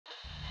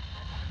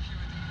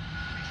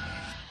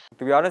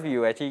To be honest, we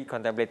were actually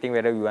contemplating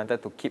whether we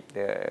wanted to keep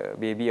the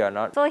baby or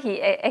not. So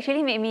he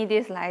actually made me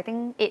this, like, I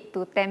think 8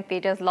 to 10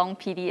 pages long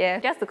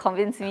PDF just to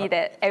convince me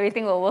that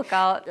everything will work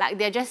out. Like,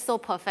 they're just so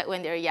perfect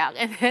when they're young,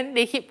 and then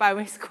they hit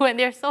primary school and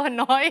they're so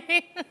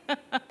annoying.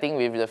 I think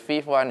with the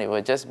 5th one, it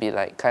will just be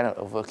like kind of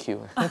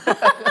overkill.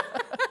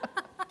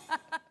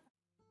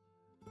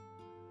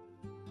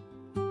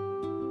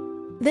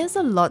 There's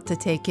a lot to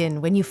take in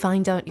when you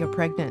find out you're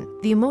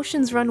pregnant. The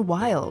emotions run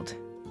wild.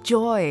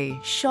 Joy,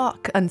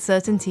 shock,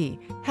 uncertainty.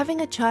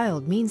 Having a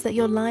child means that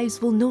your lives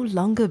will no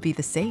longer be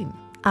the same.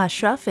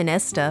 Ashraf and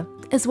Esther,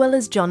 as well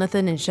as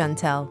Jonathan and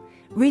Chantal,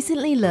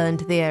 recently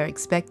learned they are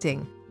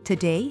expecting.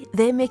 Today,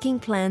 they're making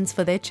plans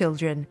for their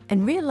children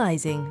and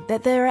realizing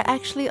that there are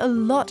actually a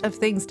lot of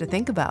things to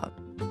think about.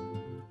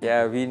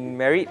 Yeah, we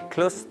married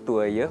close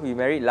to a year. We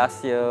married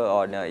last year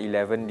on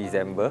 11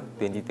 December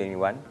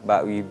 2021,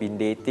 but we've been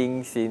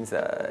dating since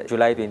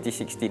July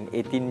 2016,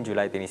 18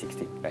 July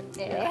 2016, right?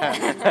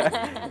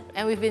 Yeah.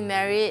 And we've been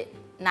married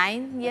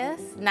 9 years?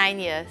 9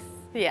 years,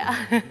 yeah.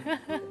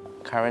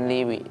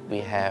 Currently, we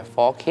have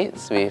 4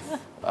 kids with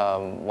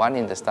 1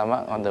 in the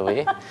stomach on the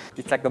way.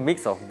 It's like a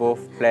mix of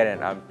both planned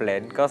and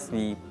unplanned, because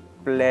we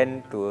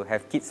plan to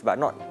have kids, but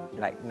not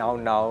like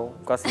now,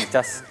 because it's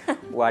just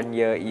 1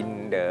 year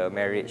in the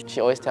marriage.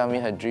 She always tells me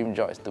her dream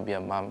job is to be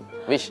a mom,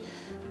 which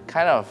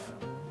kind of,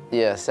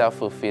 yeah,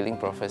 self-fulfilling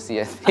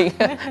prophecy, I think.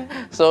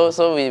 so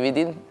we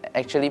didn't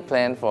actually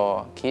plan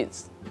for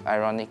kids,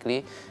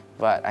 ironically,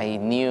 but I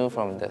knew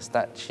from the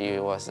start she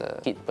was a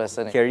kid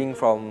person. Hearing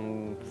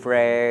from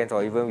friends,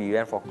 or even we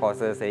went for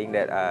courses saying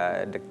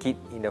that the kid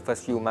in the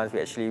first few months, we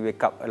actually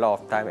wake up a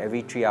lot of time,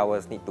 every 3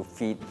 hours need to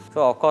feed.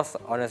 So of course,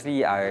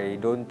 honestly, I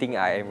don't think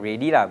I am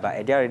ready lah, but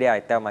at the end of the day,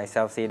 I tell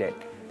myself, say that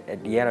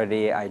at the end of the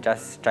day, I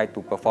just try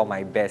to perform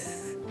my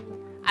best.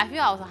 I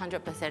feel I was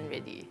 100%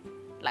 ready.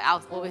 Like, I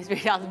was always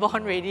ready, I was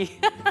born ready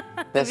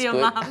That's to be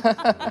good. a mom.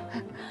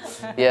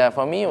 Yeah,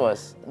 for me it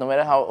was, no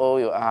matter how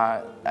old you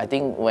are, I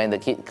think when the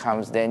kid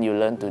comes, then you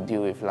learn to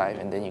deal with life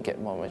and then you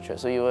get more mature.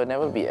 So you will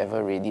never be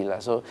ever ready lah.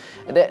 So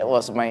that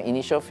was my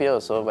initial fear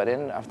also, but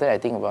then after I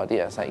think about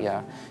it, I was like,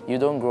 yeah, you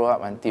don't grow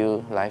up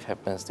until life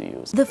happens to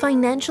you. The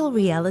financial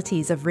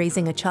realities of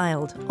raising a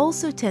child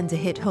also tend to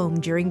hit home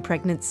during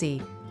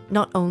pregnancy.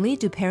 Not only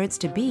do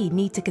parents-to-be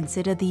need to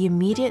consider the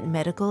immediate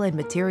medical and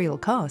material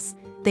costs,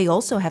 they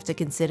also have to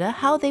consider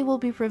how they will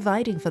be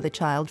providing for the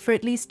child for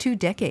at least 2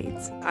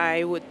 decades.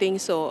 I would think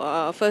so.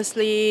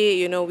 Firstly,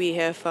 you know, we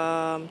have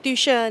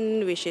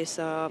tuition, which is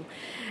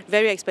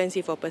very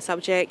expensive per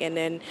subject, and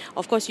then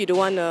of course you don't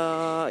want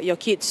your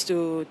kids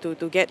to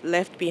get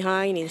left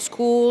behind in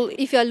school.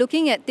 If you're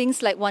looking at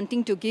things like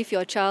wanting to give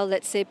your child,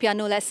 let's say,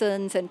 piano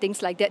lessons and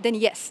things like that, then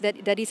yes,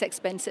 that is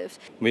expensive.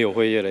 没有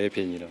会越来越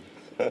便宜了。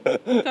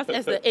 Because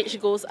as the age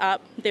goes up,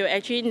 they will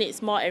actually need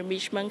more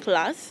enrichment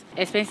class.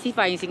 Expensive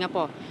in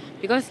Singapore,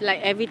 because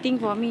like everything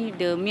for me,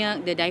 the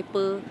milk, the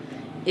diaper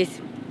is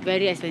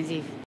very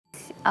expensive.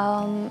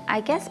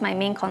 I guess my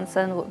main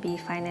concern would be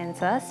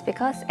finances,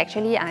 because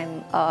actually I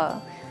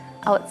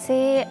would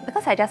say,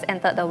 because I just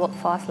entered the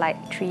workforce like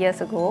 3 years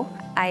ago,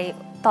 I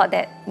thought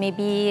that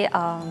maybe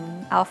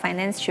our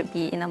finance should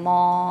be in a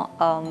more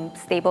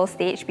stable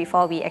stage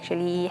before we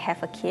actually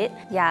have a kid.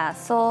 Yeah,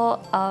 so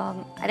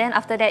and then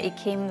after that it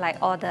came like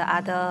all the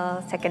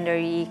other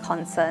secondary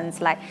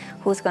concerns, like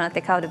who's gonna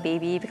take care of the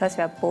baby, because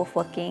we are both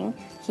working.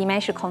 He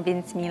managed to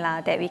convince me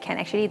that we can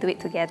actually do it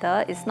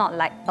together. It's not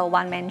like a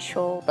one-man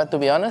show. But to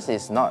be honest,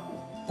 it's not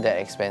that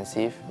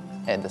expensive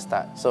at the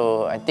start.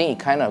 So I think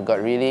it kind of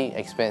got really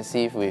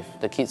expensive with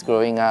the kids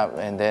growing up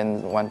and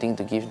then wanting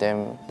to give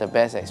them the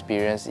best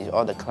experience.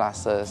 All the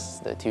classes,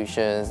 the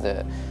tuitions,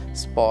 the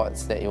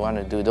sports that you want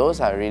to do,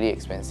 those are really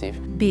expensive.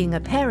 Being a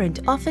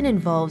parent often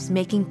involves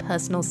making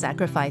personal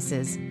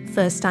sacrifices.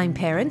 First-time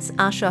parents,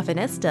 Ashraf and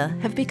Esther,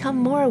 have become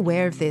more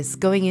aware of this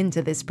going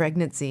into this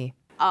pregnancy.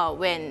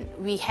 When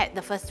we had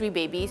the first 3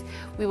 babies,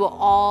 we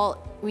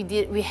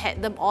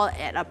had them all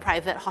at a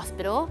private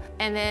hospital,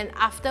 and then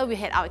after we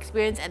had our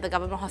experience at the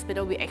government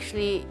hospital, we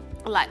actually,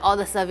 like, all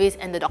the service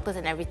and the doctors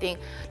and everything,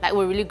 like,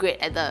 were really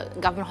great at the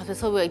government hospital.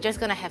 So we're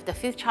just gonna have the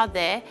 5th child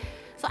there.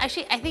 So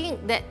actually, I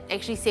think that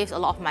actually saves a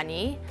lot of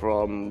money.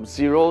 From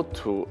 0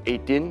 to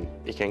 18,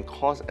 it can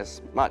cost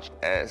as much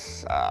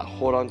as,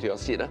 hold on to your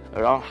seat,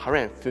 around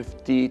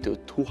 $150,000 to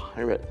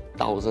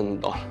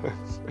 $200,000.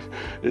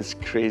 It's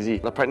crazy.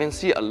 The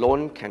pregnancy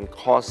alone can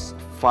cost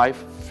 5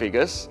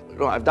 figures. You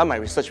know, I've done my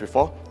research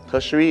before.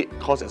 Tertiary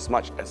costs as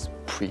much as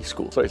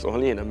preschool. So it's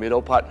only in the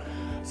middle part,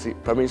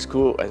 primary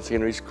school and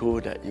secondary school,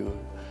 that you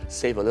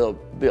save a little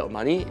bit of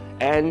money.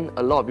 And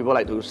a lot of people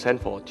like to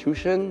send for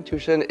tuition.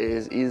 Tuition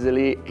is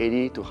easily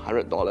 $80 to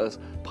 $100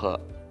 per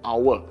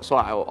hour. So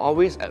I will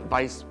always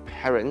advise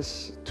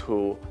parents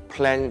to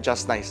plan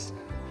just nice.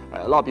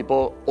 Right? A lot of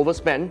people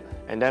overspend,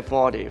 and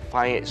therefore they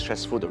find it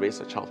stressful to raise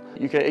a child.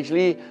 You can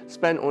actually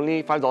spend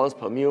only $5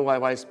 per meal,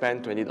 why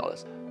spend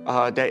 $20?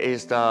 There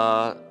is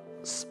the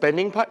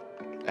spending part,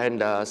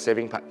 and the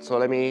saving part. So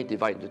let me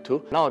divide into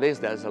two. Nowadays,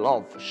 there's a lot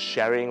of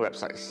sharing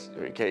websites.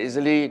 You can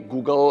easily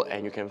Google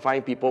and you can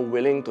find people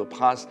willing to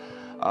pass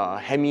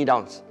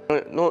hand-me-downs.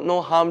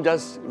 No harm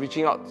just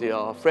reaching out to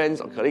your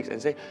friends or colleagues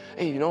and say,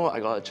 hey, you know, I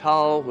got a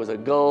child who's a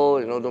girl,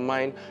 you know, don't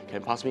mind,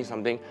 can pass me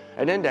something.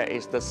 And then there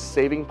is the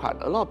saving part.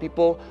 A lot of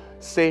people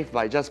save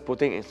by just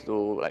putting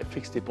into like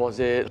fixed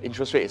deposit.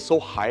 Interest rate is so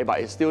high, but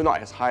it's still not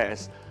as high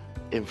as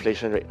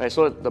inflation rate. Right?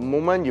 So the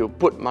moment you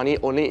put money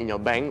only in your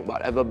bank,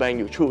 whatever bank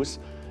you choose,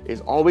 is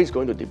always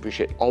going to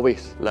depreciate.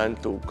 Always learn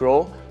to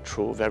grow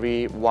through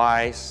very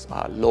wise,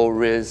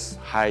 low-risk,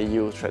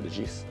 high-yield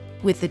strategies.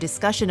 With the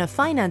discussion of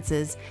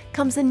finances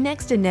comes the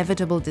next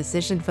inevitable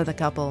decision for the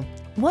couple.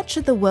 What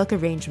should the work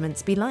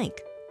arrangements be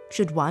like?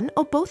 Should one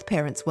or both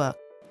parents work?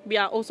 We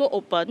are also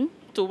open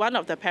to one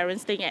of the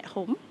parents staying at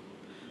home.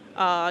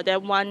 The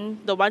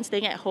one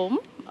staying at home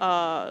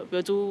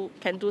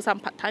can do some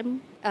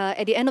part-time.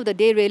 At the end of the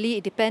day, really,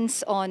 it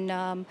depends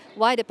on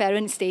why the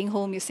parent is staying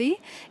home, you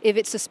see. If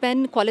it's to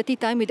spend quality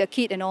time with the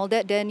kid and all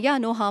that, then yeah,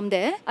 no harm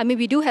there. I mean,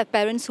 we do have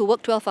parents who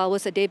work 12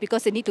 hours a day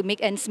because they need to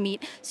make ends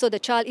meet, so the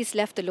child is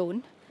left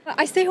alone.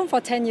 I stay home for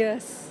 10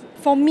 years.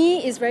 For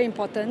me, it's very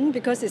important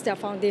because it's their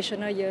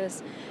foundational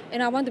years.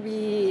 And I want to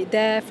be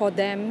there for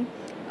them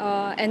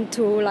and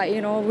to, like,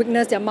 you know,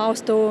 witness their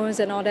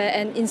milestones and all that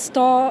and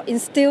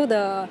instill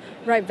the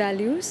right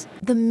values.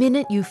 The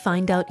minute you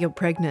find out you're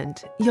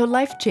pregnant, your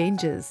life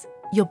changes.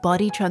 Your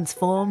body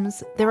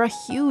transforms, there are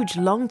huge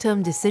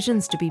long-term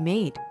decisions to be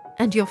made,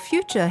 and your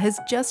future has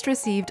just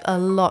received a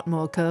lot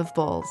more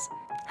curveballs.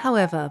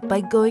 However,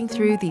 by going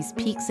through these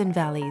peaks and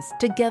valleys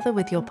together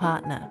with your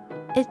partner,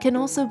 it can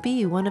also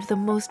be one of the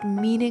most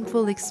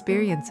meaningful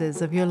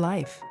experiences of your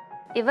life.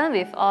 Even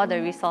with all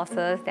the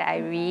resources that I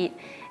read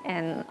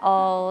and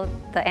all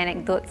the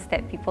anecdotes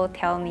that people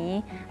tell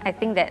me, I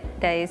think that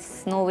there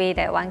is no way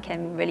that one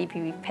can really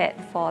be prepared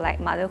for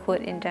like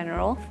motherhood in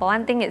general. For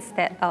one thing, it's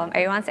that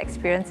everyone's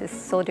experience is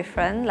so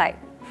different, like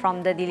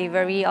from the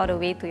delivery all the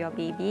way to your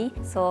baby.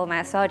 So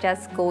might as well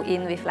just go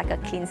in with like a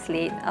clean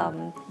slate,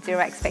 zero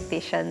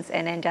expectations,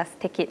 and then just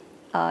take it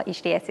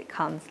each day as it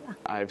comes.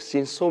 I've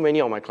seen so many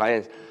of my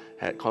clients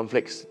had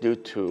conflicts due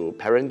to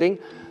parenting,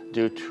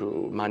 due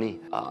to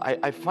money.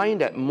 I find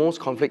that most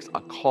conflicts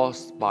are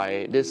caused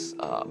by this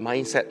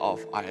mindset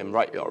of I am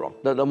right, you're wrong.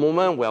 The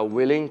moment we are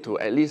willing to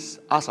at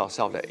least ask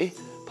ourselves that,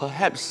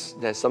 perhaps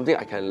there's something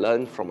I can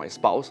learn from my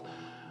spouse,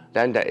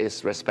 then there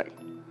is respect.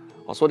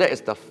 Also, that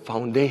is the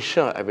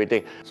foundation of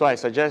everything. So I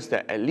suggest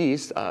that at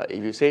least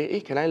if you say,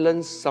 can I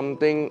learn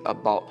something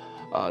about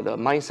the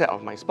mindset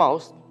of my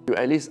spouse, you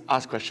at least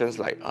ask questions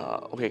like,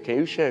 okay, can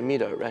you share with me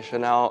the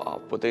rationale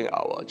of putting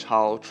our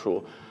child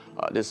through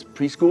this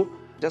preschool?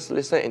 Just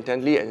listen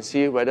intently and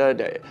see whether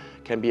there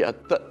can be a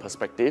third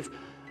perspective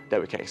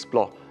that we can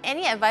explore.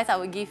 Any advice I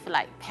would give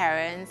like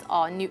parents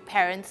or new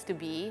parents to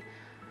be,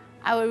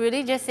 I would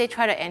really just say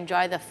try to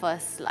enjoy the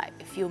first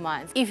few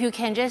months. If you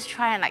can just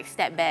try and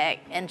step back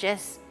and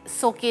just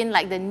soak in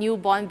the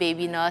newborn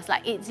babiness,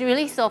 it's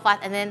really so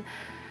fast, and then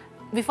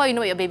before you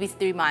know it, your baby's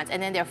 3 months,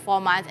 and then they're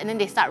 4 months, and then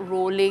they start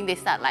rolling, they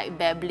start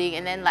babbling,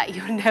 and then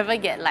you'll never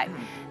get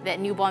that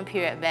newborn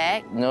period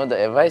back. No,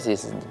 the advice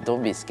is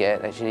don't be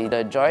scared. Actually,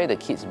 the joy the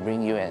kids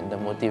bring you and the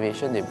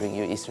motivation they bring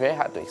you is very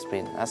hard to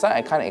explain. As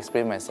I can't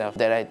explain myself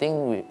that I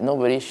think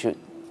nobody should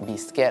be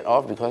scared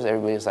of, because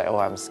everybody's like, oh,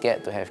 I'm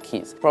scared to have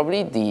kids.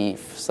 Probably the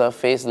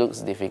surface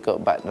looks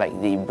difficult, but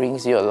it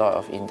brings you a lot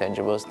of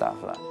intangible stuff.